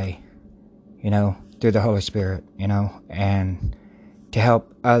special day, through the Holy Spirit, and to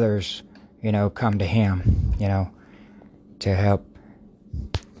help others, come to Him, to help,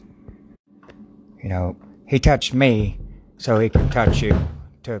 He touched me so He can touch you,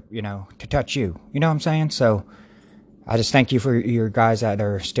 to touch you. You know what I'm saying? So I just thank you for your guys that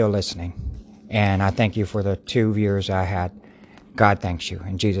are still listening. And I thank you for the 2 viewers I had. God thanks you.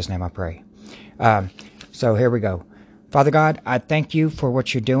 In Jesus' name I pray. So here we go. Father God, I thank you for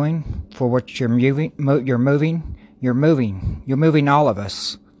what you're doing, for what you're moving. You're moving all of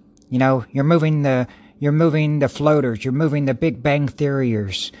us. You're moving the floaters. You're moving the Big Bang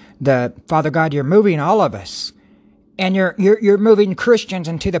Theoryers. Father God, you're moving all of us. And you're moving Christians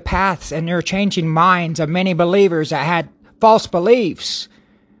into the paths, and you're changing minds of many believers that had false beliefs.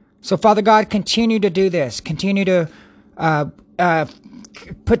 So, Father God, continue to do this. Continue to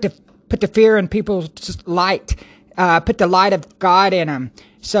put the fear in people's light. Put the light of God in them,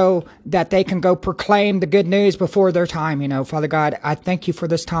 so that they can go proclaim the good news before their time. Father God, I thank you for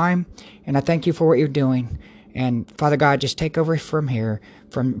this time, and I thank you for what you're doing. And Father God, just take over from here,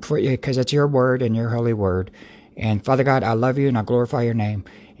 because it's your word and your holy word. And Father God, I love you and I glorify your name.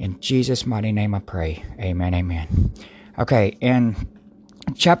 In Jesus' mighty name I pray. Amen, amen. Okay, in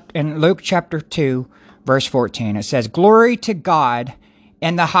Luke chapter 2, verse 14, it says, "Glory to God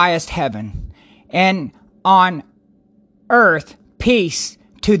in the highest heaven, and on earth peace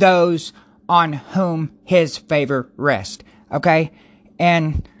to those on whom his favor rests." Okay?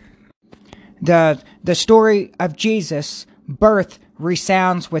 And the story of Jesus' birth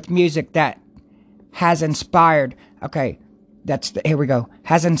resounds with music that has inspired, here we go,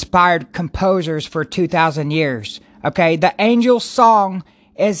 has inspired composers for 2,000 years. Okay, the angel song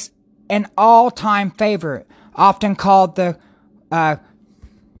is an all-time favorite, often called the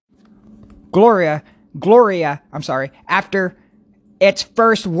Gloria, after its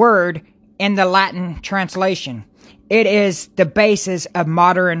first word in the Latin translation. It is the basis of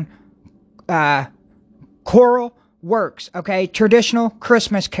modern choral works, traditional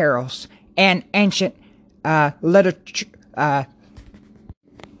Christmas carols, and ancient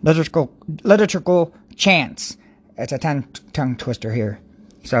liturgical chants. It's a tongue twister here.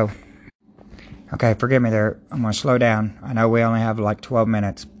 So, forgive me there. I'm going to slow down. I know we only have like 12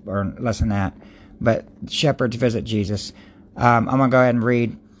 minutes or less than that. But shepherds visit Jesus. I'm going to go ahead and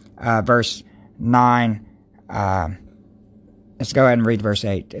read verse 9. Let's go ahead and read verse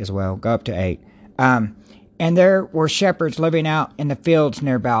 8 as well. Go up to 8. And there were shepherds living out in the fields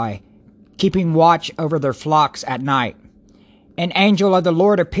nearby, keeping watch over their flocks at night. An angel of the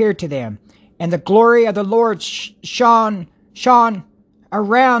Lord appeared to them, and the glory of the Lord shone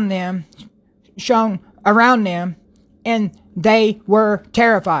around them, and they were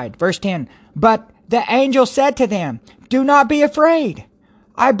terrified. Verse 10. But the angel said to them, "Do not be afraid.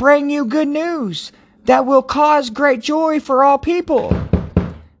 I bring you good news that will cause great joy for all people."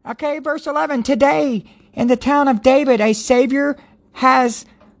 Verse 11. "Today, in the town of David, a Savior has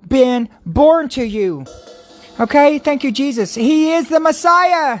been born to you." Thank you, Jesus. He is the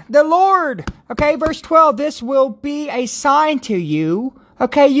Messiah, the Lord. Verse 12. "This will be a sign to you.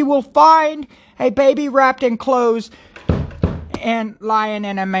 You will find a baby wrapped in clothes and lying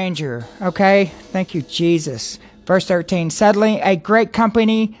in a manger." Thank you, Jesus. Verse 13. "Suddenly a great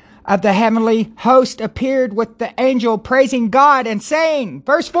company of the heavenly host appeared with the angel, praising God and saying,"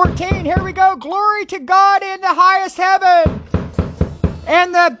 verse 14, here we go, "Glory to God in the highest heaven,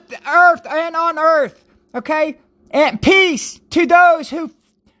 and the earth and on earth." And peace to those who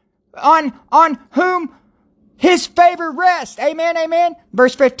on whom his favor rests. Amen, amen.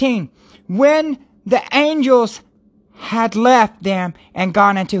 Verse 15. "When the angels had left them and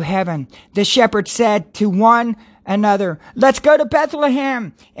gone into heaven, the shepherds said to one another, 'Let's go to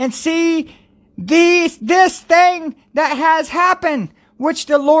Bethlehem and see this thing that has happened, which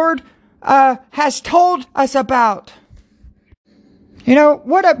the Lord has told us about.'" You know,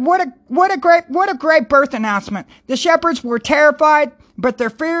 what a great birth announcement. The shepherds were terrified, but their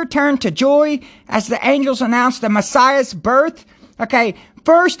fear turned to joy as the angels announced the Messiah's birth. Okay,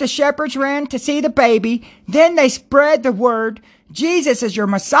 first the shepherds ran to see the baby, then they spread the word, Jesus is your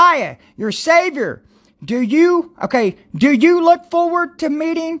Messiah, your Savior. Do you look forward to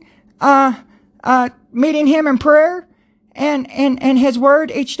meeting him in prayer and his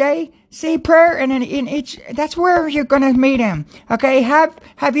word each day? See, prayer and in each, that's where you're going to meet him. Okay,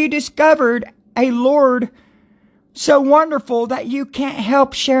 have you discovered a Lord so wonderful that you can't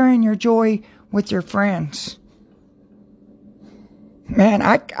help sharing your joy with your friends? Man,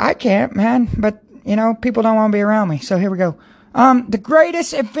 I can't, man, but you know, people don't want to be around me. So here we go. The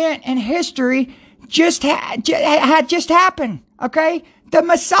greatest event in history had just happened. Okay, the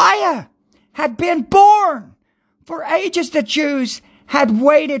Messiah had been born. For ages, the Jews had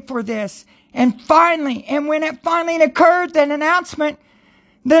waited for this, and when it finally occurred, the announcement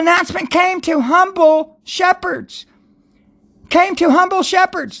came to humble shepherds. The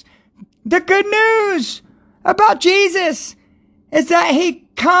good news about Jesus is that he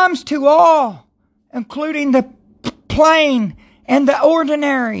comes to all, including the plain and the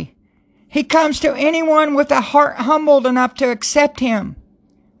ordinary. He comes to anyone with a heart humbled enough to accept him.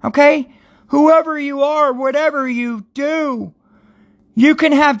 Okay? Whoever you are, whatever you do, you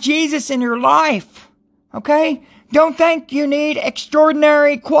can have Jesus in your life. Okay? Don't think you need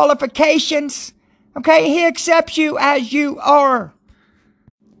extraordinary qualifications. Okay? He accepts you as you are.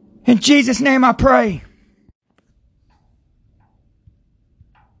 In Jesus' name I pray.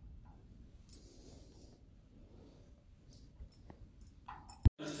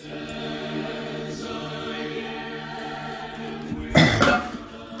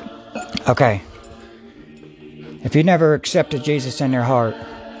 Okay. If you never accepted Jesus in your heart,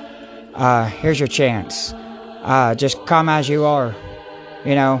 here's your chance. Just come as you are.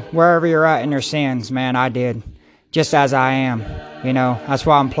 You know, wherever you're at in your sins, man, I did. Just as I am. You know, that's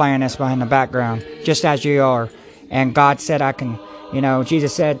why I'm playing this behind the background. Just as you are. And God said I can, you know,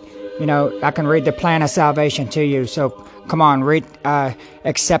 Jesus said, you know, I can read the plan of salvation to you. So come on,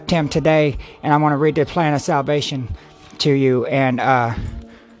 accept him today. And I'm going to read the plan of salvation to you. And,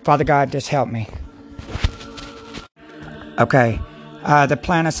 Father God, just help me. Okay, the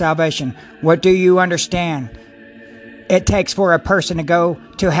plan of salvation. What do you understand it takes for a person to go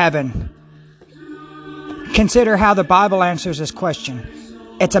to heaven? Consider how the Bible answers this question.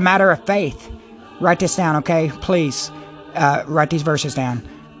 It's a matter of faith. Write this down, okay? Please, write these verses down.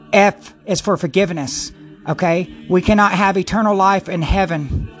 F is for forgiveness, okay? We cannot have eternal life in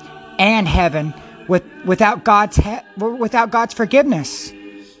heaven without God's forgiveness.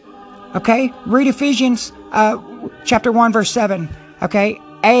 Okay, read Ephesians chapter 1 verse 7. Okay,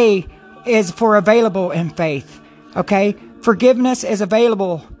 A is for available in faith. Okay, forgiveness is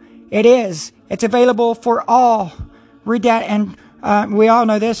available. It's available for all. Read that, and we all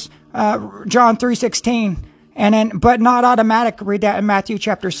know this. John 3:16, and then but not automatic. Read that in Matthew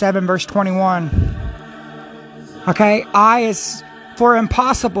chapter 7 verse 21. Okay, I is for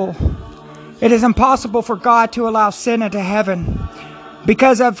impossible. It is impossible for God to allow sin into heaven.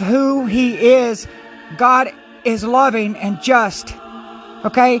 Because of who he is, God is loving and just.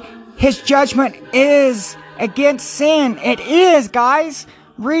 Okay? His judgment is against sin. It is, guys.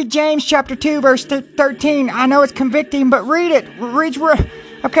 Read James chapter 2, verse 13. I know it's convicting, but read it.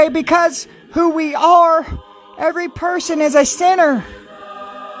 Okay, because who we are, every person is a sinner.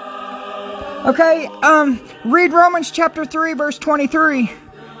 Okay? Read Romans chapter 3, verse 23.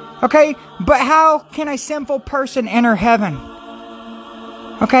 Okay? But how can a sinful person enter heaven?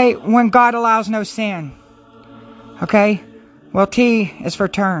 Okay, when God allows no sin. Okay, well, T is for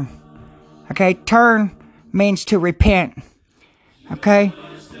turn. Okay, turn means to repent. Okay,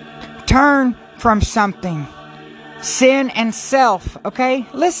 turn from something. Sin and self. Okay,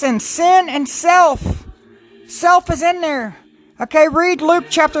 listen, sin and self. Self is in there. Okay, read Luke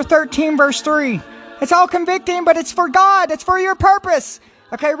chapter 13, verse 3. It's all convicting, but it's for God. It's for your purpose.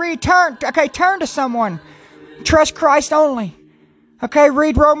 Okay, turn to someone. Trust Christ only. Okay,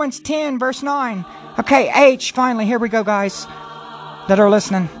 read Romans 10, verse 9. Okay, H, finally, here we go, guys, that are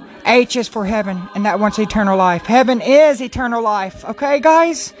listening. H is for heaven, and that wants eternal life. Heaven is eternal life. Okay,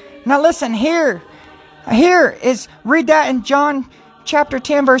 guys? Now listen, read that in John chapter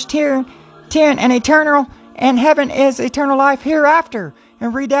 10, verse 10, and heaven is eternal life hereafter.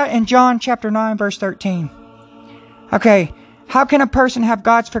 And read that in John chapter 9, verse 13. Okay, how can a person have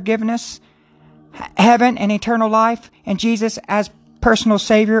God's forgiveness, heaven, and eternal life, and Jesus as personal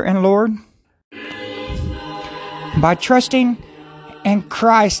Savior and Lord? By trusting in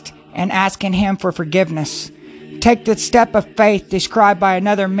Christ and asking him for forgiveness. Take the step of faith described by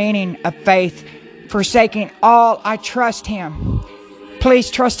another meaning of faith. Forsaking all, I trust Him. Please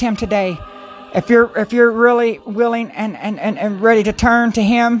trust Him today. If you're really willing and ready to turn to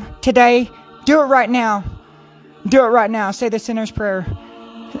Him today, do it right now. Do it right now. Say the sinner's prayer.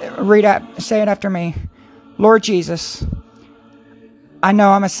 Say it after me. Lord Jesus, I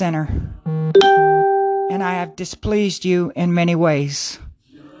know I'm a sinner, and I have displeased you in many ways.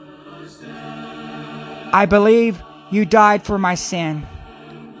 I believe you died for my sin,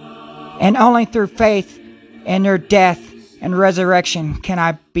 and only through faith in your death and resurrection can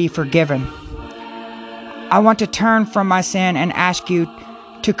I be forgiven. I want to turn from my sin and ask you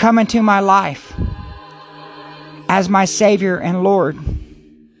to come into my life as my Savior and Lord.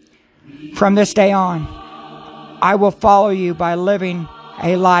 From this day on, I will follow you by living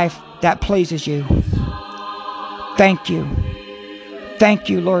a life that pleases you. Thank you. Thank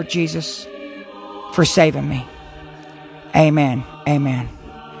you, Lord Jesus, for saving me. Amen. Amen.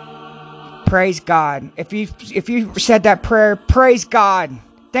 Praise God. If you said that prayer, praise God.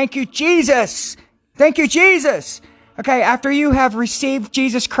 Thank you, Jesus. Thank you, Jesus. Okay, after you have received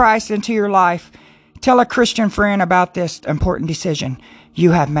Jesus Christ into your life, tell a Christian friend about this important decision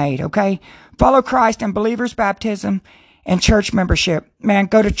you have made, okay? Follow Christ in believer's baptism and church membership. Man,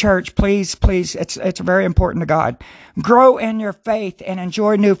 go to church, please, please. It's very important to God. Grow in your faith and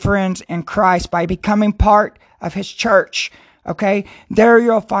enjoy new friends in Christ by becoming part of His church, okay? There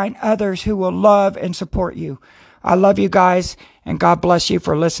you'll find others who will love and support you. I love you guys, and God bless you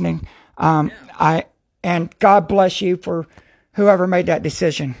for listening. And God bless you for whoever made that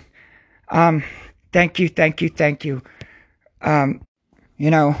decision. Thank you, thank you, thank you.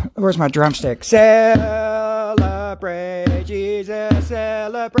 Where's my drumstick? Celebrate, Jesus,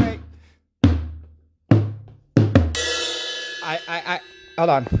 celebrate. Hold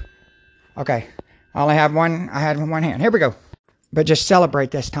on. Okay. I had one hand. Here we go. But just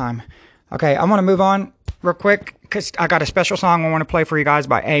celebrate this time. Okay, I want to move on real quick because I got a special song I want to play for you guys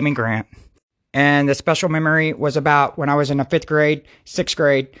by Amy Grant. And the special memory was about when I was in the 6th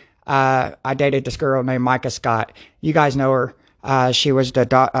grade. I dated this girl named Micah Scott. You guys know her. She was the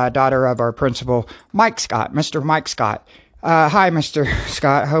daughter of our principal, Mike Scott, Mr. Mike Scott. Hi, Mr.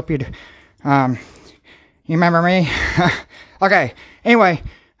 Scott. Hope you remember me? Okay. Anyway,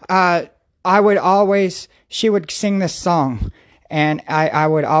 she would sing this song, and I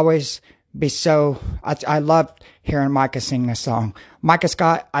would always be I loved hearing Micah sing this song. Micah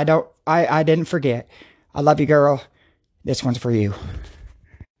Scott, I didn't forget. I love you, girl. This one's for you.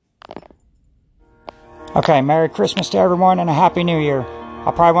 Okay, Merry Christmas to everyone and a Happy New Year.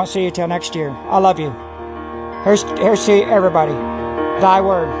 I probably won't see you till next year. I love you. Here's to everybody. Thy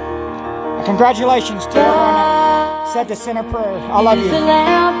word. And congratulations to everyone that said the sinner prayer. I love you.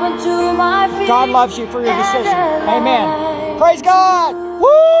 God loves you for your decision. Amen. Praise God.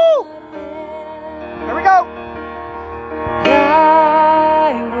 Woo! Here we go.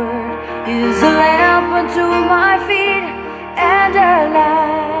 Thy word is a lamp unto my feet and a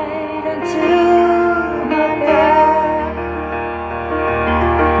light unto my path.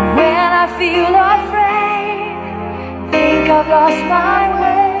 When I feel afraid, think I've lost my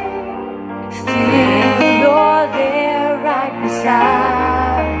way, still you're there right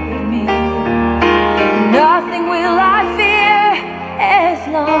beside me. Nothing will I fear as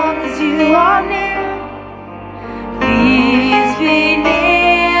long as you are near. Please be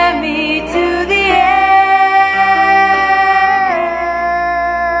near me to the end.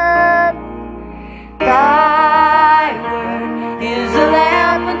 Thy word is a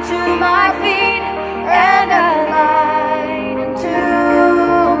lamp unto my feet and a light unto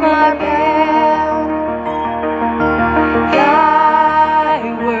my path. Thy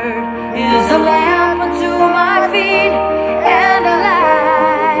word is a lamp unto my feet and a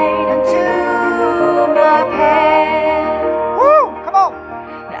light unto my path.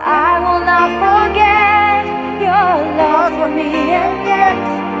 I will not forget your love for me, and yet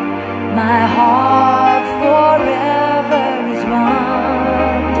my heart forever is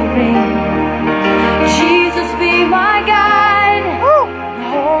wandering. Jesus, be my guide.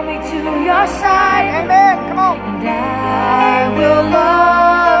 Hold me to your side. Amen. Come on. And I will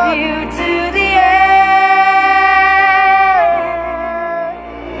love you to the end.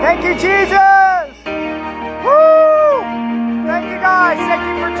 Thank you, Jesus. Woo! Thank you, guys. Thank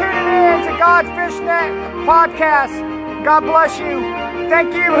you for tuning in to God's Fishnet podcast. God bless you.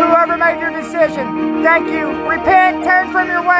 Thank you, whoever made your decision. Thank you. Repent, turn from your way.